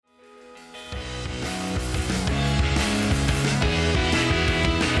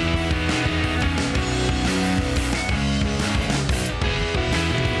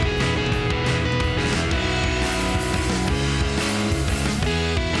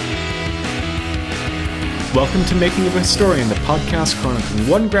Welcome to Making of a Historian, the podcast chronicling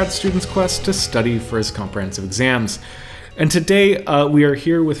one grad student's quest to study for his comprehensive exams. And today we are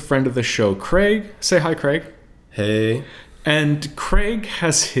here with friend of the show, Craig. Say hi, Craig. Hey. And Craig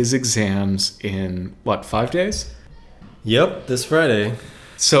has his exams in, 5 days? Yep, this Friday.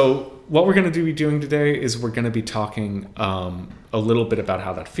 So what we're going to be doing today is we're going to be talking a little bit about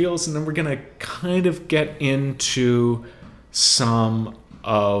how that feels, and then we're going to kind of get into some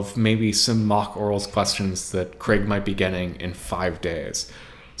mock orals questions that Craig might be getting in 5 days.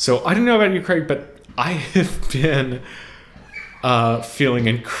 So I don't know about you, Craig, but I have been feeling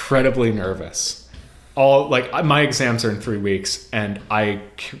incredibly nervous. My exams are in 3 weeks, and I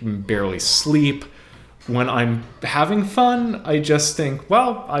can barely sleep. When I'm having fun, I just think,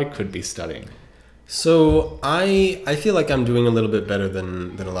 well, I could be studying. So I feel like I'm doing a little bit better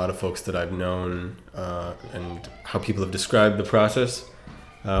than a lot of folks that I've known and how people have described the process.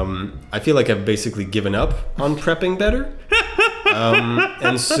 I feel like I've basically given up on prepping better.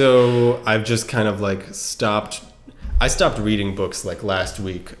 And so I've just kind of stopped. I stopped reading books last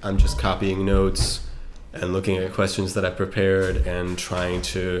week. I'm just copying notes and looking at questions that I've prepared and trying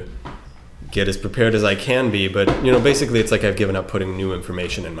to get as prepared as I can be. But, basically it's like I've given up putting new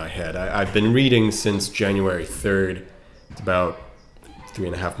information in my head. I've been reading since January 3rd. It's about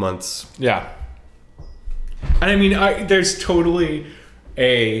 3.5 months. Yeah. And I mean, there's totally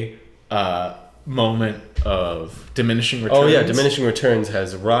a moment of diminishing returns. Oh yeah, diminishing returns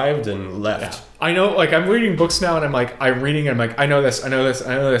has arrived and left. Yeah. I know, I'm reading books now, and I'm reading and I'm like, I know this, and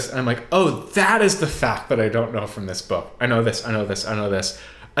I'm like, oh, that is the fact that I don't know from this book. I know this.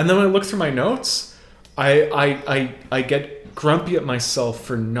 And then when I look through my notes, I get grumpy at myself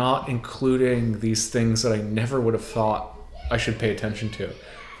for not including these things that I never would have thought I should pay attention to.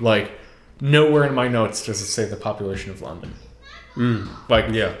 Nowhere in my notes does it say the population of London.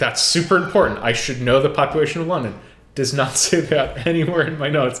 Yeah, that's super important. I should know the population of London. Does not say that anywhere in my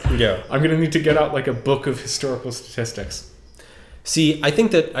notes. Yeah, I'm gonna need to get out a book of historical statistics. See, I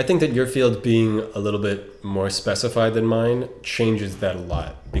think that your field being a little bit more specified than mine changes that a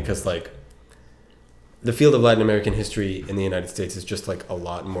lot, because the field of Latin American history in the United States is just a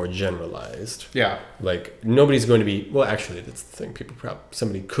lot more generalized. Yeah. Nobody's going to be, well, actually that's the thing.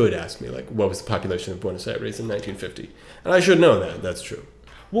 Somebody could ask me what was the population of Buenos Aires in 1950? And I should know that. That's true.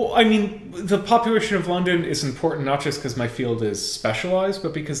 Well, I mean, the population of London is important not just because my field is specialized,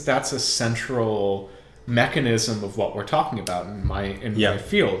 but because that's a central mechanism of what we're talking about in my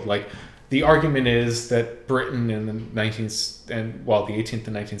field. The argument is that Britain in the 18th and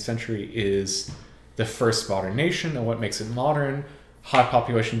 19th century is the first modern nation, and what makes it modern, high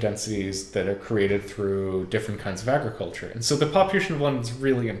population densities that are created through different kinds of agriculture. And so the population of London is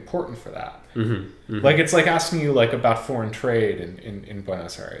really important for that. Mm-hmm, mm-hmm. It's like asking you about foreign trade in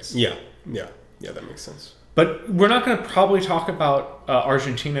Buenos Aires. Yeah, that makes sense. But we're not going to probably talk about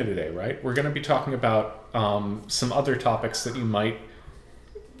Argentina today, right? We're going to be talking about some other topics that it might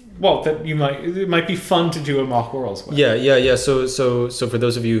be fun to do a mock orals with. Yeah. So for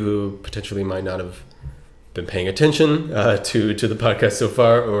those of you who potentially might not have been paying attention to the podcast so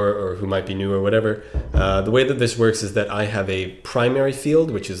far, or who might be new or whatever, the way that this works is that I have a primary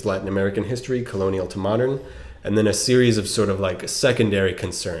field, which is Latin American history, colonial to modern, and then a series of sort of secondary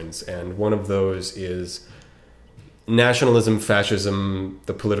concerns. And one of those is nationalism, fascism,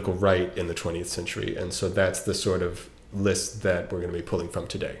 the political right in the 20th century. And so that's the sort of list that we're going to be pulling from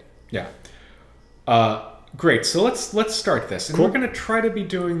today. Yeah. Great. So let's start this. And cool. We're going to try to be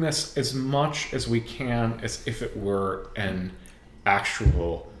doing this as much as we can as if it were an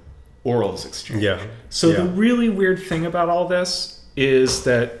actual orals exchange. Yeah. So the really weird thing about all this is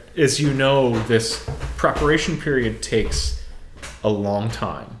that, as you know, this preparation period takes a long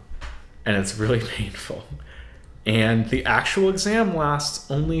time, and it's really painful. And the actual exam lasts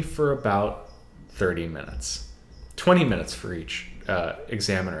only for about 30 minutes. 20 minutes for each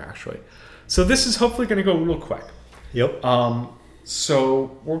examiner, actually. So this is hopefully going to go real quick. Yep.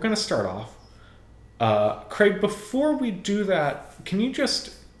 So we're going to start off. Craig, before we do that, can you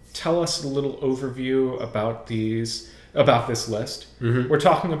just tell us a little overview about this list? Mm-hmm. We're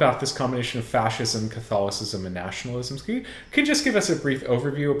talking about this combination of fascism, Catholicism, and nationalism. Can you just give us a brief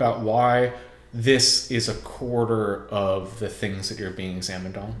overview about why this is a quarter of the things that you're being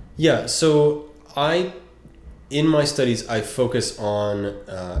examined on? Yeah, so in my studies, I focus on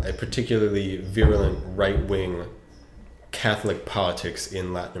a particularly virulent right-wing Catholic politics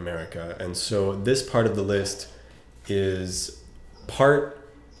in Latin America. And so this part of the list is part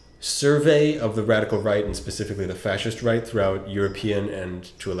survey of the radical right, and specifically the fascist right, throughout European and,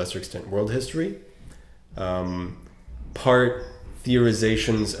 to a lesser extent, world history. Part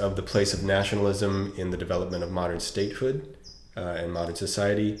theorizations of the place of nationalism in the development of modern statehood and modern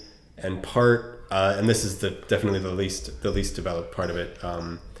society, and part, and this is definitely the least developed part of it,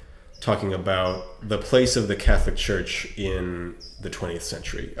 talking about the place of the Catholic Church in the 20th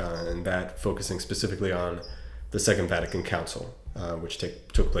century, and that focusing specifically on the Second Vatican Council, which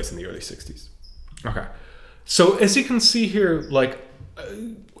took place in the early 60s. Okay. So as you can see here, like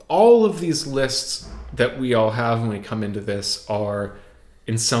all of these lists that we all have when we come into this are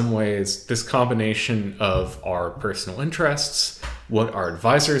in some ways this combination of our personal interests, what our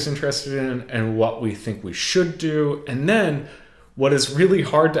advisor is interested in, and what we think we should do. And then what is really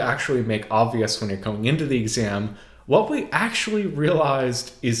hard to actually make obvious when you're going into the exam, what we actually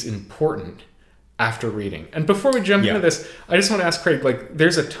realized is important after reading. And before we jump into this, I just want to ask Craig, like,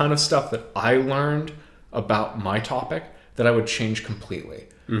 there's a ton of stuff that I learned about my topic that I would change completely.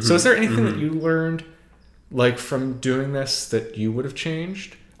 Mm-hmm. So is there anything that you learned, like, from doing this that you would have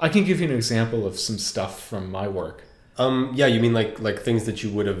changed? I can give you an example of some stuff from my work. Yeah, you mean like things that you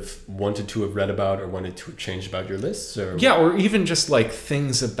would have wanted to have read about or wanted to have changed about your lists? Or? Yeah, or even just like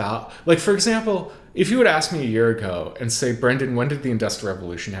things about, like, for example, if you would ask me a year ago and say, Brendan, when did the Industrial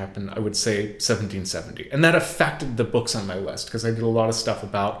Revolution happen? I would say 1770. And that affected the books on my list because I did a lot of stuff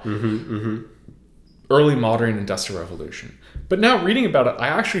about early modern Industrial Revolution. But now reading about it, I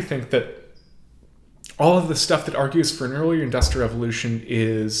actually think that all of the stuff that argues for an earlier Industrial Revolution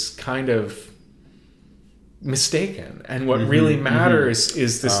is kind of mistaken, and what really matters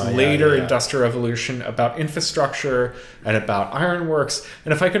is this later Industrial Revolution about infrastructure and about ironworks.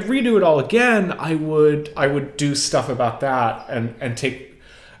 And if I could redo it all again, I would do stuff about that and take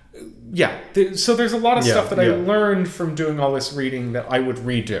so there's a lot of stuff that I learned from doing all this reading that I would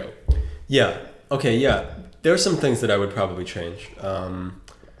redo. There are some things that I would probably change.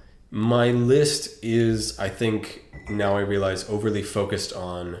 My list is, I think now I realize, overly focused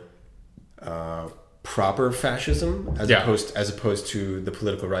on proper fascism as opposed to the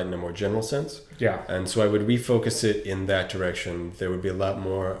political right in a more general sense. Yeah. And so I would refocus it in that direction. There would be a lot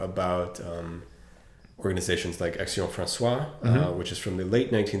more about organizations like Action Française, which is from the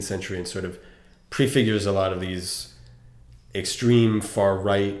late 19th century and sort of prefigures a lot of these extreme far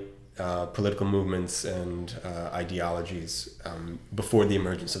right political movements and ideologies before the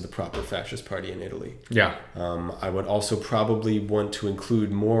emergence of the proper fascist party in Italy. Yeah. I would also probably want to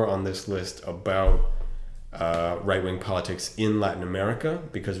include more on this list about right-wing politics in Latin America,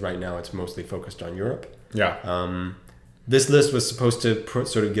 because right now it's mostly focused on Europe. Yeah. This list was supposed to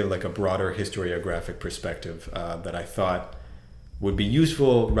sort of give like a broader historiographic perspective that I thought would be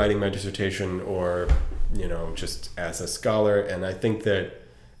useful writing my dissertation or, just as a scholar. And I think that,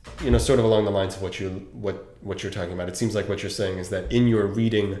 sort of along the lines of what you're talking about, it seems like what you're saying is that in your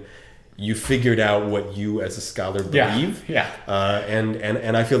reading, you figured out what you as a scholar believe. Yeah.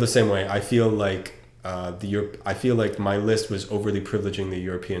 And I feel the same way. I feel like my list was overly privileging the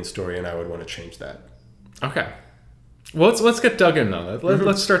European story, and I would want to change that. Okay. Well, let's get dug in on it.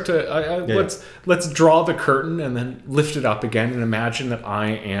 Let's start to let's draw the curtain and then lift it up again and imagine that I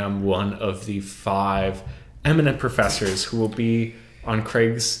am one of the 5 eminent professors who will be on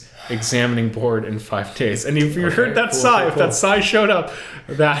Craig's examining board in 5 days. And if you heard that sigh, if that sigh showed up,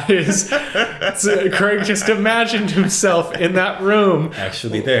 that is Craig just imagined himself in that room.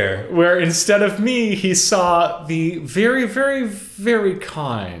 Actually there. Where instead of me, he saw the very, very, very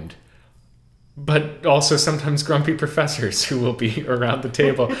kind, but also sometimes grumpy professors who will be around the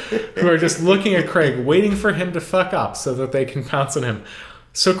table, who are just looking at Craig, waiting for him to fuck up so that they can pounce on him.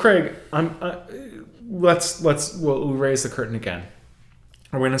 So Craig, we'll raise the curtain again.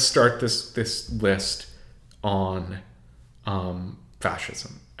 We're going to start this list on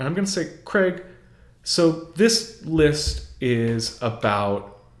fascism. And I'm going to say, Craig, so this list is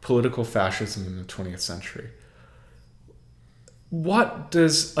about political fascism in the 20th century. What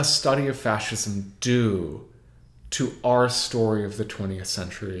does a study of fascism do to our story of the 20th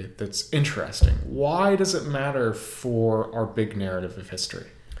century that's interesting? Why does it matter for our big narrative of history?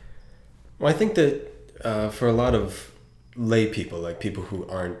 Well, I think that for a lot of lay people, like people who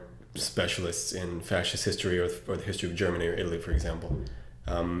aren't specialists in fascist history or the history of Germany or Italy, for example,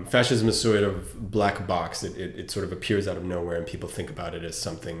 fascism is sort of black box. It sort of appears out of nowhere, and people think about it as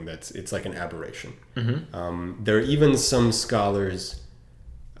something it's like an aberration. Mm-hmm. There are even some scholars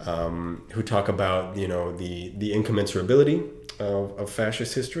who talk about the incommensurability of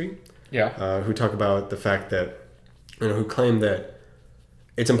fascist history. Yeah. Who talk about the fact that who claim that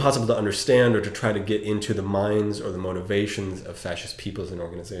it's impossible to understand or to try to get into the minds or the motivations of fascist peoples and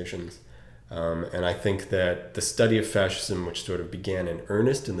organizations. And I think that the study of fascism, which sort of began in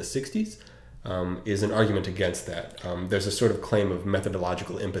earnest in the 60s, is an argument against that. There's a sort of claim of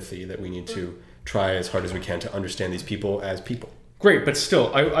methodological empathy that we need to try as hard as we can to understand these people as people. Great, but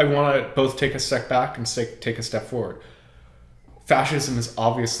still, I want to both take a step back and take a step forward. Fascism is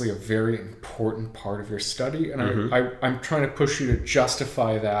obviously a very important part of your study, and I'm trying to push you to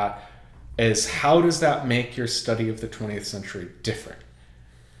justify that as how does that make your study of the 20th century different?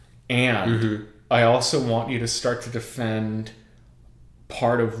 And I also want you to start to defend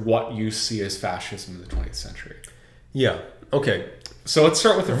part of what you see as fascism in the 20th century. Yeah, okay. So let's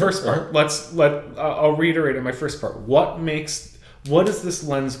start with the first part. I'll reiterate in my first part. What does this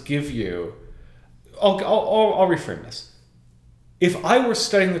lens give you? I'll reframe this. If I were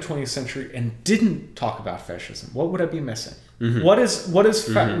studying the 20th century and didn't talk about fascism, what would I be missing? What is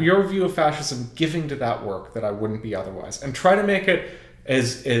your view of fascism giving to that work that I wouldn't be otherwise? And try to make it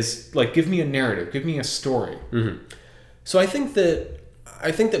as like, give me a narrative, give me a story. So I think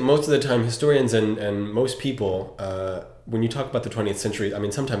that most of the time historians and most people, when you talk about the 20th century, I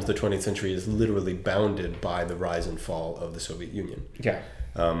mean, sometimes the 20th century is literally bounded by the rise and fall of the Soviet Union. Yeah.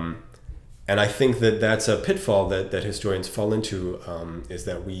 And I think that that's a pitfall that historians fall into, is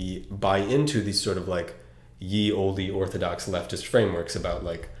that we buy into these sort of like ye olde orthodox leftist frameworks about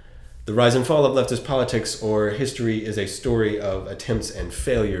like the rise and fall of leftist politics, or history is a story of attempts and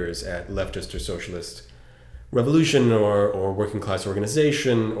failures at leftist or socialist revolution or working class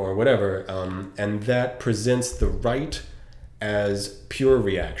organization or whatever. And that presents the right as pure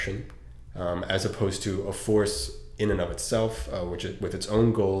reaction, as opposed to a force in and of itself, with its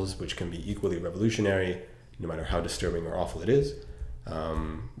own goals, which can be equally revolutionary, no matter how disturbing or awful it is,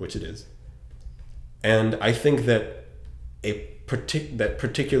 which it is. And I think that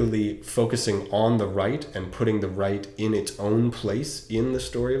particularly focusing on the right and putting the right in its own place in the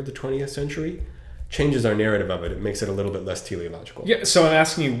story of the 20th century changes our narrative of it. It makes it a little bit less teleological. Yeah, so I'm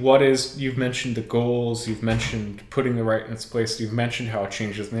asking you, you've mentioned the goals, you've mentioned putting the right in its place, you've mentioned how it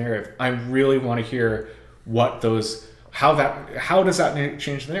changes the narrative. I really want to hear how does that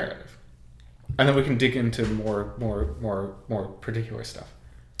change the narrative? And then we can dig into more particular stuff.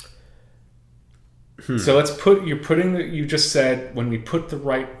 So you just said when we put the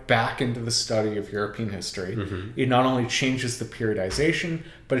right back into the study of European history, it not only changes the periodization,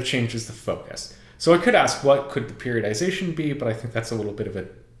 but it changes the focus. So I could ask, what could the periodization be? But I think that's a little bit of a,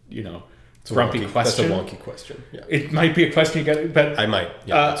 grumpy question. That's a wonky question. Yeah. It might be a question you get, but I might.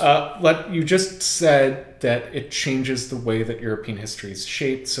 Yeah, you just said that it changes the way that European history is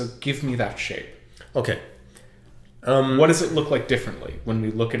shaped. So give me that shape. Okay. What does it look like differently when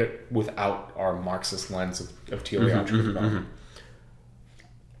we look at it without our Marxist lens of teleological development?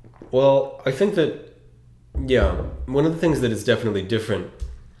 Well, I think that, one of the things that is definitely different,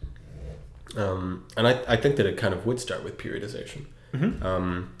 and I think that it kind of would start with periodization.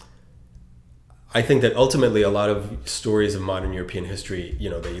 I think that ultimately a lot of stories of modern European history,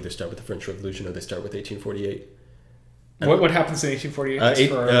 they either start with the French Revolution or they start with 1848. What happens in 1848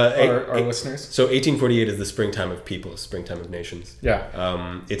 for our listeners? So 1848 is the springtime of peoples, springtime of nations.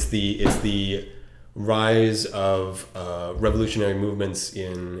 Yeah. It's the rise of revolutionary movements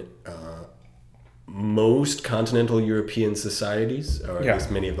in most continental European societies, or at least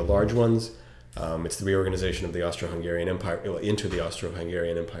many of the large ones. It's the reorganization of the Austro-Hungarian Empire into the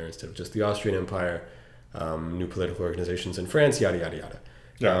Austro-Hungarian Empire instead of just the Austrian Empire. New political organizations in France, yada yada yada.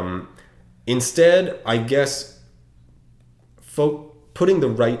 Yeah. Instead, I guess, putting the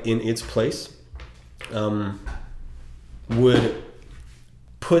right in its place would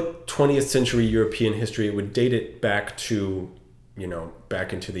put 20th century European history, it would date it back to,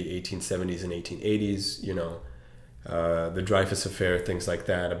 back into the 1870s and 1880s, the Dreyfus Affair, things like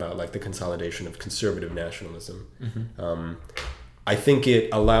that, about like the consolidation of conservative nationalism. I think it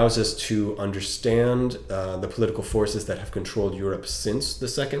allows us to understand the political forces that have controlled Europe since the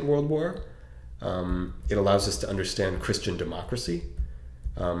Second World War. It allows us to understand Christian democracy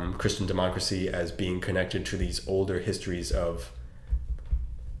as being connected to these older histories of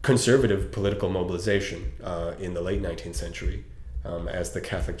conservative political mobilization in the late 19th century, as the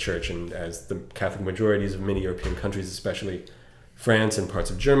Catholic Church and as the Catholic majorities of many European countries, especially France and parts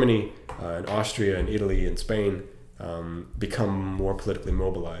of Germany and Austria and Italy and Spain, become more politically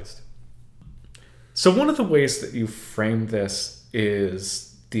mobilized. So one of the ways that you frame this is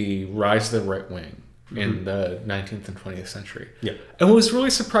the rise of the right wing in the 19th and 20th century. Yeah. And what was really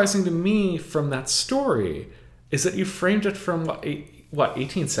surprising to me from that story is that you framed it from,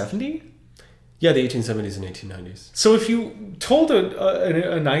 1870? Yeah, the 1870s and 1890s. So if you told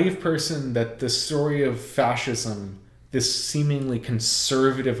a naive person that the story of fascism, this seemingly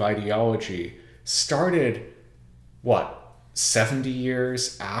conservative ideology, started, 70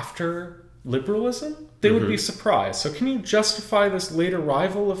 years after liberalism, they would be surprised. So can you justify this late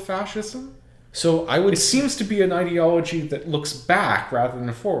arrival of fascism? So I would. It seems to be an ideology that looks back rather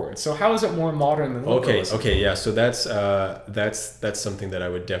than forward. So how is it more modern than liberalism? Okay, yeah. So that's something that I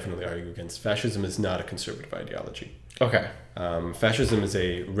would definitely argue against. Fascism is not a conservative ideology. Okay. Fascism is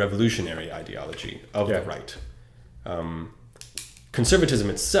a revolutionary ideology of the right. Conservatism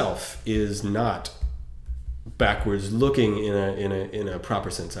itself is not backwards looking in a proper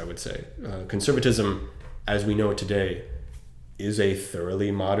sense, I would say. Conservatism, as we know it today, is a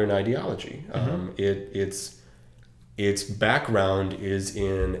thoroughly modern ideology. Its background is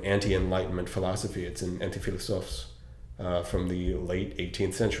in anti-Enlightenment philosophy. It's in Antiphilosophes from the late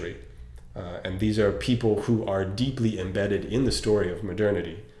 18th century. And these are people who are deeply embedded in the story of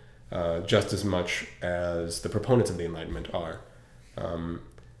modernity, just as much as the proponents of the Enlightenment are.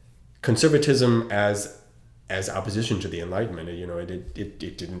 Conservatism as opposition to the Enlightenment,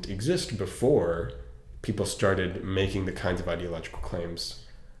 it didn't exist before people started making the kinds of ideological claims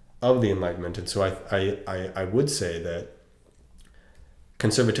of the Enlightenment. And so I would say that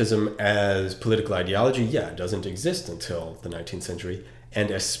conservatism as political ideology, doesn't exist until the 19th century, and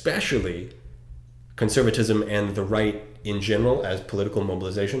especially conservatism and the right in general as political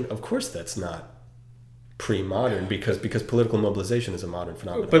mobilization. Of course, that's not pre-modern because political mobilization is a modern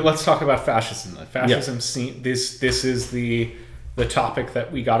phenomenon. But let's talk about fascism. Fascism, this is the topic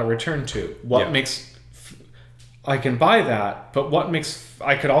that we got to return to. What makes I can buy that, but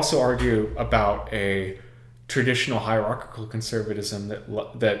I could also argue about a traditional hierarchical conservatism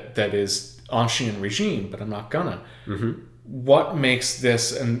that is ancien regime, but I'm not gonna. What makes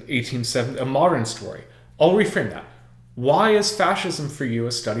this an 1870 a modern story? I'll reframe that. Why is fascism for you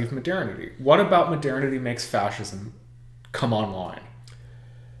a study of modernity? What about modernity makes fascism come online?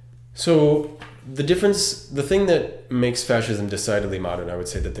 So the thing that makes fascism decidedly modern, I would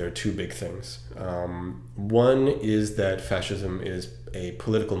say that there are two big things. One is that fascism is a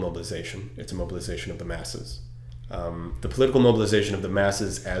political mobilization. It's a mobilization of the masses. The political mobilization of the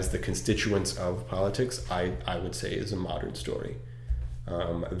masses as the constituents of politics, I would say, is a modern story.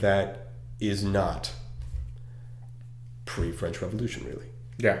 That is not pre-French Revolution, really.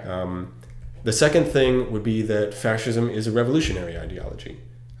 The second thing would be that fascism is a revolutionary ideology.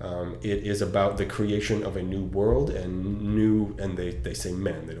 It is about the creation of a new world and they say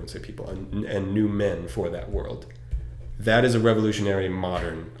men, they don't say people, and new men for that world. That is a revolutionary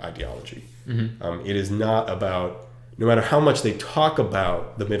modern ideology. It is not about, no matter how much they talk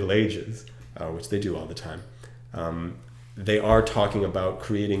about the Middle Ages, which they do all the time, they are talking about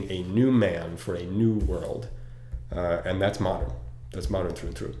creating a new man for a new world. And that's modern. That's modern through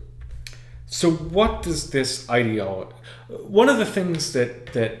and through. So what does this ideology... One of the things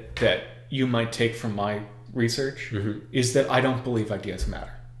that you might take from my research is that I don't believe ideas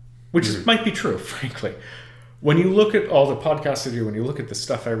matter. Which might be true, frankly. When you look at all the podcasts I do, when you look at the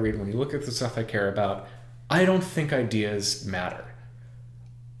stuff I read, when you look at the stuff I care about, I don't think ideas matter.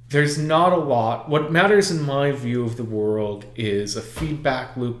 There's not a lot. What matters in my view of the world is a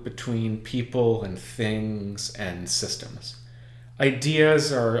feedback loop between people and things and systems.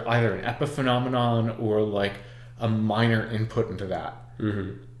 Ideas are either an epiphenomenon or like a minor input into that.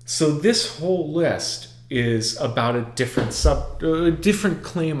 So this whole list is about a different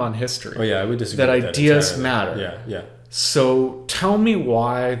claim on history. Oh yeah, I would disagree that with ideas that matter. Yeah. So tell me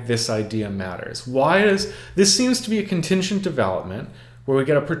why this idea matters. This seems to be a contingent development where we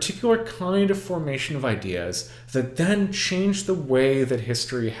get a particular kind of formation of ideas that then change the way that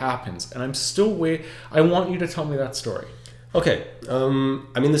history happens. And I want you to tell me that story. Okay.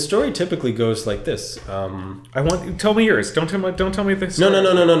 The story typically goes like this. Tell me yours. Don't tell me the story.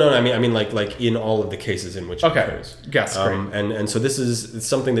 No. I mean, like in all of the cases in which it occurs. Yes, great. And so this is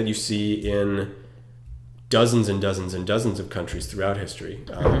something that you see in dozens and dozens and dozens of countries throughout history.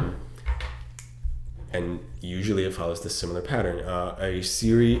 And usually it follows this similar pattern.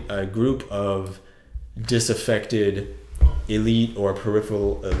 A group of disaffected elite or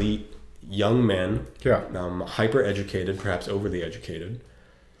peripheral elite young men, hyper-educated, perhaps overly educated,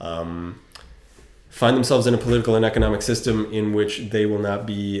 find themselves in a political and economic system in which they will not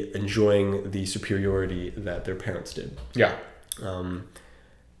be enjoying the superiority that their parents did.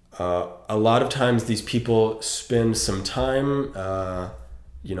 A lot of times these people spend some time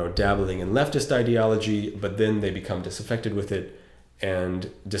dabbling in leftist ideology, but then they become disaffected with it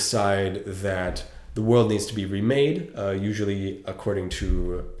and decide that the world needs to be remade, usually according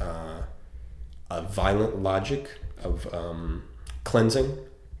to a violent logic of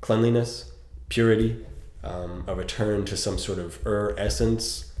cleanliness, purity, a return to some sort of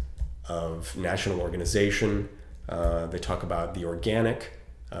essence of national organization. They talk about the organic,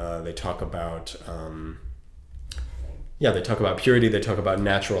 They talk about they talk about purity. They talk about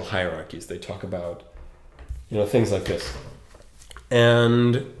natural hierarchies. They talk about things like this.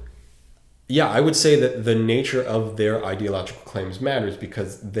 And yeah, I would say that the nature of their ideological claims matters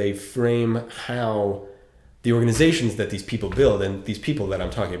because they frame how the organizations that these people build, and these people that I'm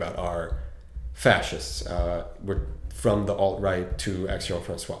talking about are fascists. We're from the alt-right to Action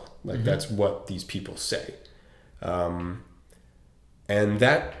Française. That's what these people say. And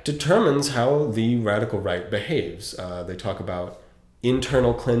that determines how the radical right behaves. They talk about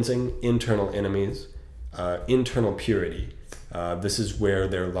internal cleansing, internal enemies, internal purity. This is where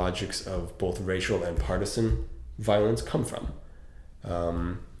their logics of both racial and partisan violence come from.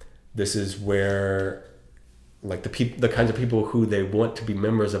 This is where the kinds of people who they want to be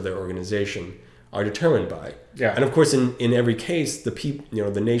members of their organization are determined by. Yeah. And of course, in every case,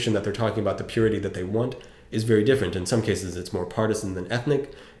 the nation that they're talking about, the purity that they want, is very different. In some cases, it's more partisan than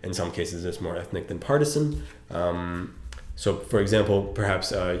ethnic. In some cases, it's more ethnic than partisan. So, for example,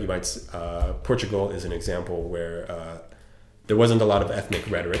 perhaps you might Portugal is an example where there wasn't a lot of ethnic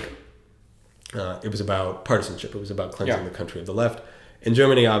rhetoric. It was about partisanship. It was about cleansing the country of the left. In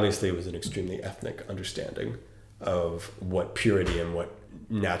Germany, obviously, it was an extremely ethnic understanding of what purity and what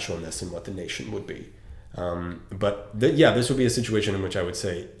naturalness and what the nation would be. This would be a situation in which I would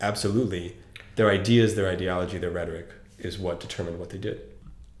say, absolutely, their ideas, their ideology, their rhetoric is what determined what they did.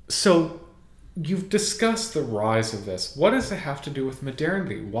 So you've discussed the rise of this. What does it have to do with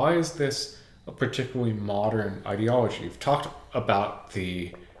modernity? Why is this a particularly modern ideology? You've talked about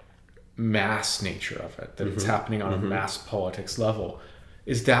the mass nature of it, that it's happening on a mass politics level.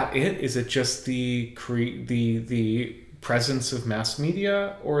 Is that it? Is it just the presence of mass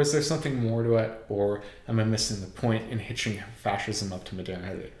media, or is there something more to it, or am I missing the point in hitching fascism up to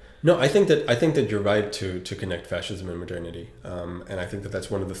modernity? No, I think that you're right to connect fascism and modernity, and I think that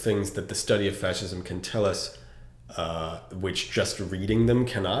that's one of the things that the study of fascism can tell us, which just reading them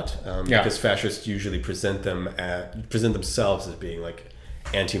cannot, because fascists usually present themselves as being like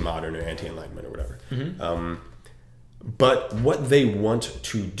anti-modern or anti-enlightenment or whatever. But what they want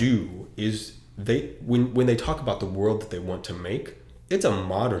to do is when they talk about the world that they want to make, it's a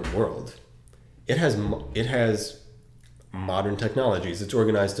modern world. It has modern technologies. It's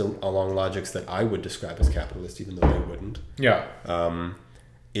organized along logics that I would describe as capitalist, even though they wouldn't. Yeah.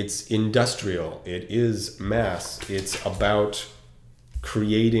 It's industrial. It is mass. It's about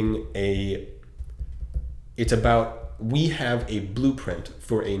we have a blueprint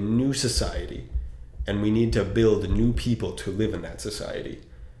for a new society, and we need to build new people to live in that society.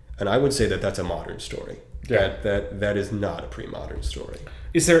 And I would say that that's a modern story. Yeah. That is not a pre-modern story.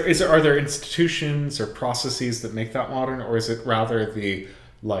 Are there institutions or processes that make that modern, or is it rather the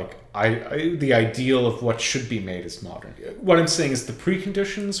ideal of what should be made as modern? What I'm saying is the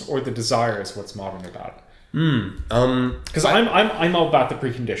preconditions or the desire is what's modern about it. Because I'm all about the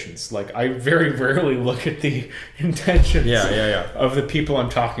preconditions. Like, I very rarely look at the intentions of the people I'm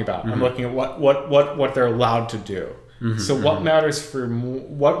talking about. I'm looking at what they're allowed to do. So what matters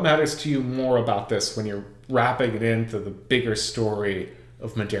to you more about this when you're wrapping it into the bigger story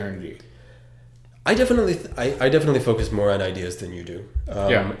of modernity? I definitely focus more on ideas than you do.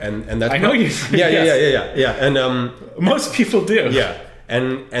 And that's I know you. Yeah. And most people do. Yeah,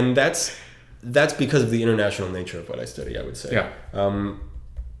 and that's because of the international nature of what I study, I would say. Yeah.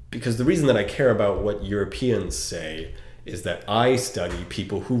 Because the reason that I care about what Europeans say is that I study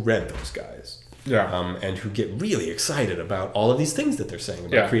people who read those guys. Yeah. And who get really excited about all of these things that they're saying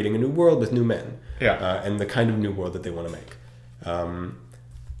about creating a new world with new men. Yeah. And the kind of new world that they want to make.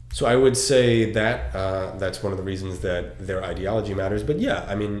 So I would say that that's one of the reasons that their ideology matters. But yeah,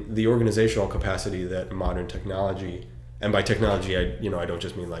 I mean, the organizational capacity that modern technology, and by technology, I don't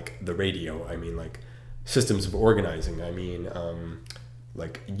just mean like the radio. I mean like systems of organizing. I mean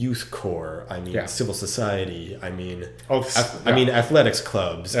like youth corps. I mean civil society. I mean I mean athletics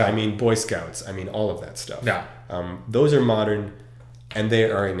clubs. I mean Boy Scouts. I mean all of that stuff. Yeah. Those are modern, and they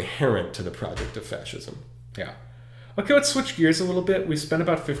are inherent to the project of fascism. Yeah. Okay, let's switch gears a little bit. We spent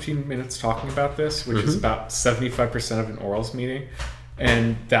about 15 minutes talking about this, which is about 75% of an orals meeting,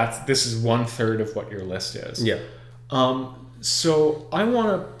 and this is 1/3 of what your list is. Yeah. So I want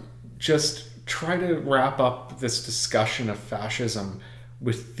to just try to wrap up this discussion of fascism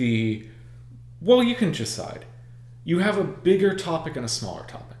with you can decide. You have a bigger topic and a smaller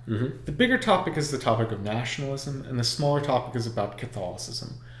topic. The bigger topic is the topic of nationalism, and the smaller topic is about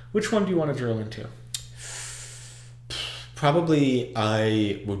Catholicism. Which one do you want to drill into? Probably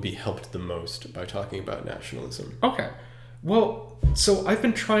I would be helped the most by talking about nationalism. Okay. Well, so I've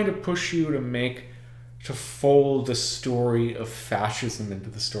been trying to push you to make to fold the story of fascism into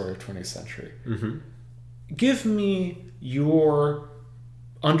the story of 20th century. Mm-hmm. Give me your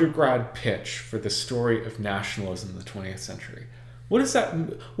undergrad pitch for the story of nationalism in the 20th century. What is that?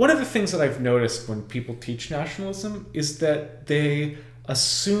 One of the things that I've noticed when people teach nationalism is that they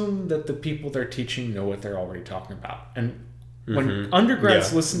assume that the people they're teaching know what they're already talking about. And when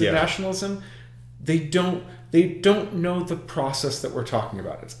undergrads listen to nationalism, they don't know the process that we're talking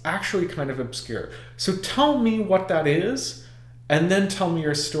about. It's actually kind of obscure. So tell me what that is, and then tell me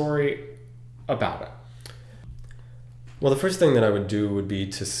your story about it. Well, the first thing that I would do would be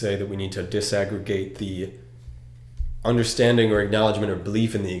to say that we need to disaggregate the understanding or acknowledgement or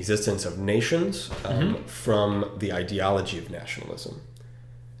belief in the existence of nations from the ideology of nationalism.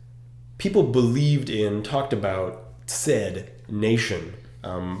 People believed in, talked about, said nation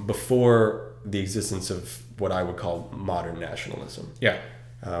before the existence of what I would call modern nationalism. Yeah.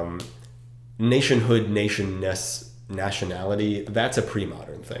 Nationhood, nationness, nationality, that's a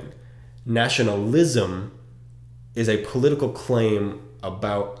pre-modern thing. Nationalism is a political claim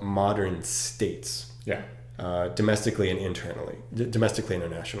about modern states. Yeah. Domestically and internationally,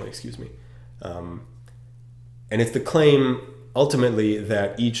 excuse me. And it's the claim ultimately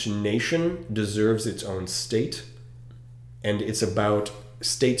that each nation deserves its own state, and it's about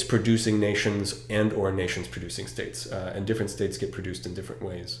states producing nations and or nations producing states, and different states get produced in different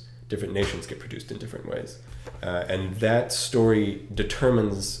ways. Different nations get produced in different ways, and that story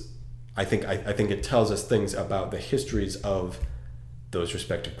determines. I think it tells us things about the histories of those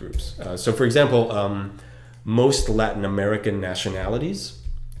respective groups. So, for example, most Latin American nationalities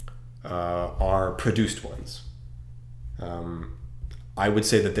are produced ones. I would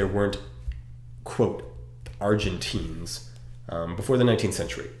say that there weren't, quote, Argentines before the 19th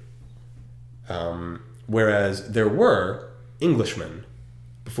century, whereas there were Englishmen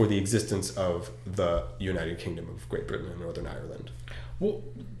before the existence of the United Kingdom of Great Britain and Northern Ireland. Well,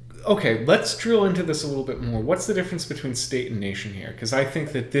 okay, let's drill into this a little bit more. What's the difference between state and nation here? Because I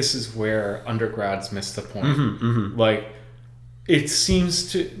think that this is where undergrads miss the point. Like, it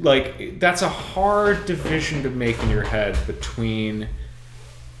seems to, like, that's a hard division to make in your head between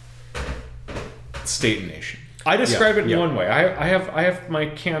state and nation. I describe it in one way. I have my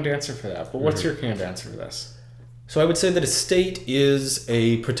canned answer for that, but what's your canned answer for this? So I would say that a state is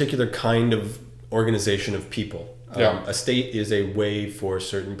a particular kind of organization of people. A state is a way for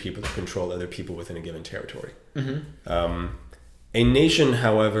certain people to control other people within a given territory. A nation,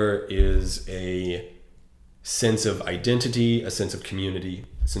 however, is a sense of identity, a sense of community,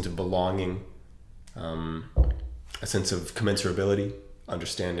 a sense of belonging, a sense of commensurability,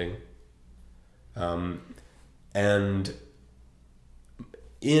 understanding. And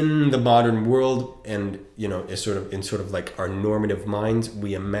in the modern world, and in sort of like our normative minds,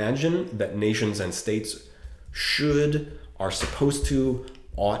 we imagine that nations and states should, are supposed to,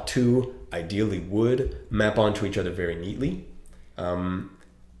 ought to, ideally would map onto each other very neatly.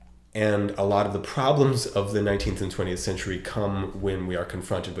 And a lot of the problems of the 19th and 20th century come when we are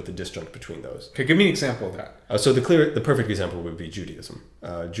confronted with the disjunct between those. Okay, give me an example of that. So the perfect example would be Judaism.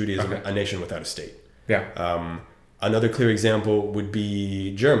 Judaism, a nation without a state. Yeah. Another clear example would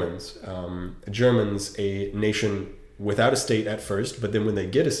be Germans. Germans, a nation without a state at first, but then when they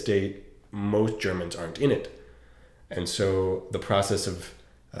get a state, most Germans aren't in it. And so the process of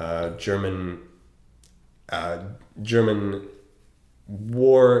German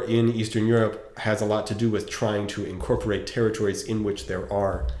war in Eastern Europe has a lot to do with trying to incorporate territories in which there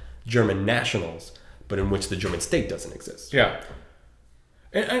are German nationals, but in which the German state doesn't exist. Yeah.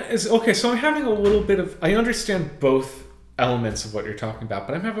 Okay, so I'm having a little bit of... I understand both elements of what you're talking about,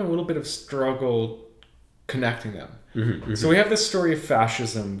 but I'm having a little bit of struggle connecting them. So we have this story of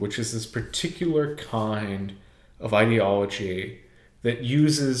fascism, which is this particular kind of ideology that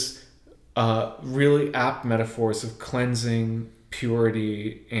uses really apt metaphors of cleansing,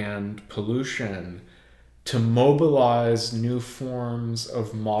 purity, and pollution to mobilize new forms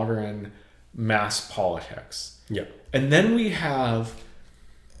of modern mass politics. Yeah. And then we have,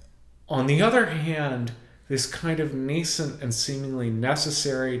 on the other hand, this kind of nascent and seemingly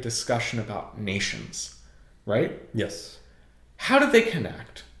necessary discussion about nations, right? Yes. How do they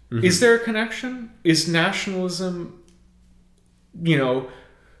connect? Is there a connection? Is nationalism,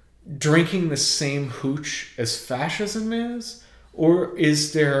 drinking the same hooch as fascism is? Or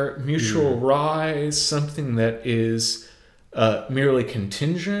is there mutual rise, something that is merely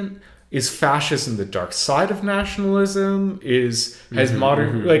contingent? Is fascism the dark side of nationalism? Has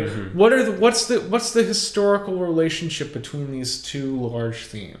modern what's the historical relationship between these two large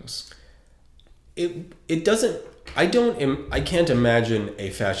themes? it doesn't. I can't imagine a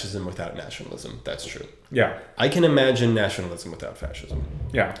fascism without nationalism. That's true. Yeah. I can imagine nationalism without fascism.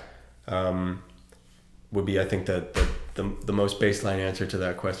 Yeah. Would be, I think, the most baseline answer to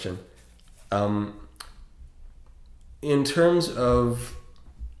that question. In terms of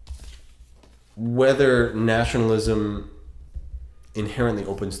whether nationalism inherently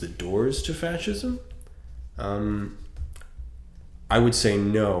opens the doors to fascism, I would say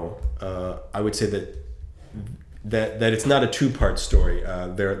no. I would say that it's not a two-part story.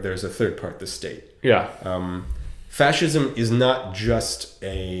 There's a third part, the state. Yeah. Fascism is not just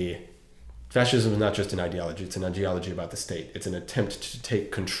an ideology. It's an ideology about the state. It's an attempt to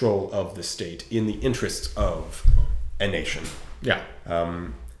take control of the state in the interests of a nation. Yeah.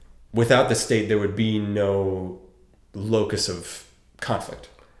 Without the state, there would be no locus of conflict.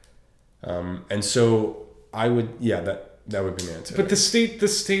 And so I would, that would be my answer. But the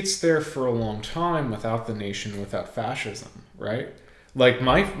state's there for a long time without the nation, without fascism, right? Like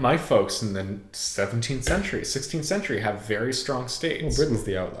my folks in the 17th century, 16th century have very strong states. Well, Britain's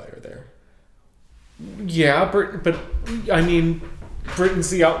the outlier there. Yeah, but I mean, Britain's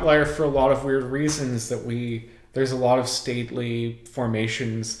the outlier for a lot of weird reasons there's a lot of stately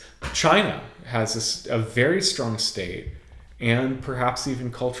formations. China has a very strong state and perhaps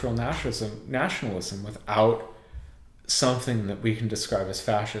even cultural nationalism without something that we can describe as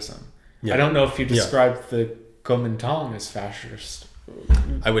fascism. Yeah. I don't know if you described the Kuomintang as fascist.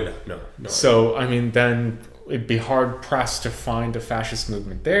 I would not. No. So, I mean, then it'd be hard pressed to find a fascist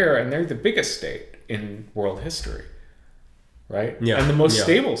movement there, and they're the biggest state in world history, right? Yeah. And the most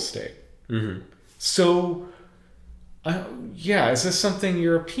stable state. Mm-hmm. So, is this something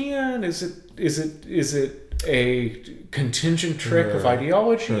European? Is it a contingent trick of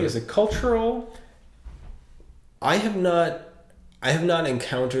ideology? Is it cultural? I have not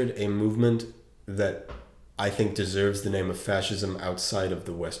encountered a movement that I think deserves the name of fascism outside of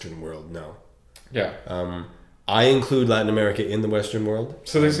the Western world. No. Yeah. I include Latin America in the Western world.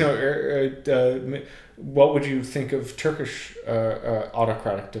 So there's no. What would you think of Turkish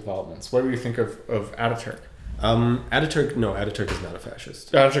autocratic developments? What do you think of Ataturk? Ataturk is not a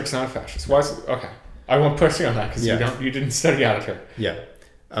fascist. Ataturk's not a fascist. Why is it? Okay. I won't push you on that because you didn't study Ataturk. Yeah.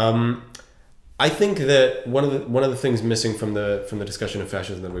 I think that one of the things missing from the discussion of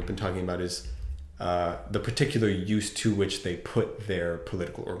fascism that we've been talking about is the particular use to which they put their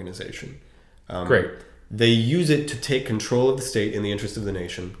political organization. Great. They use it to take control of the state in the interest of the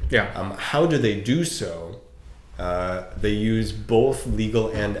nation. Yeah. How do they do so? They use both legal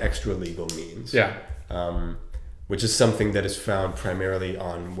and extra-legal means. Yeah. Which is something that is found primarily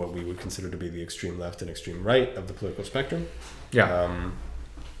on what we would consider to be the extreme left and extreme right of the political spectrum. Yeah.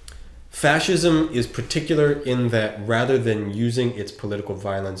 Fascism is particular in that rather than using its political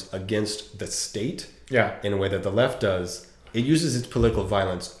violence against the state in a way that the left does, it uses its political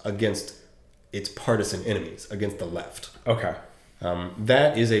violence against its partisan enemies, against the left. Okay.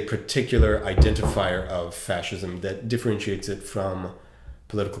 That is a particular identifier of fascism that differentiates it from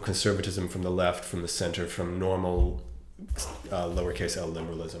political conservatism, from the left, from the center, from normal lowercase l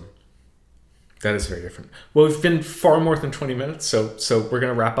liberalism. That is very different. Well, we've been far more than 20 minutes, so we're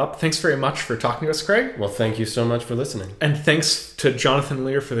going to wrap up. Thanks very much for talking to us, Craig. Well, thank you so much for listening. And thanks to Jonathan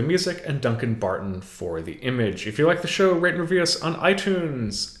Lear for the music and Duncan Barton for the image. If you like the show, rate and review us on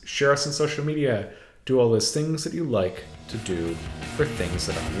iTunes, share us on social media, do all those things that you like to do for things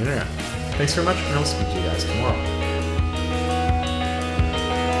that are on the internet. Thanks very much, and I'll speak to you guys tomorrow.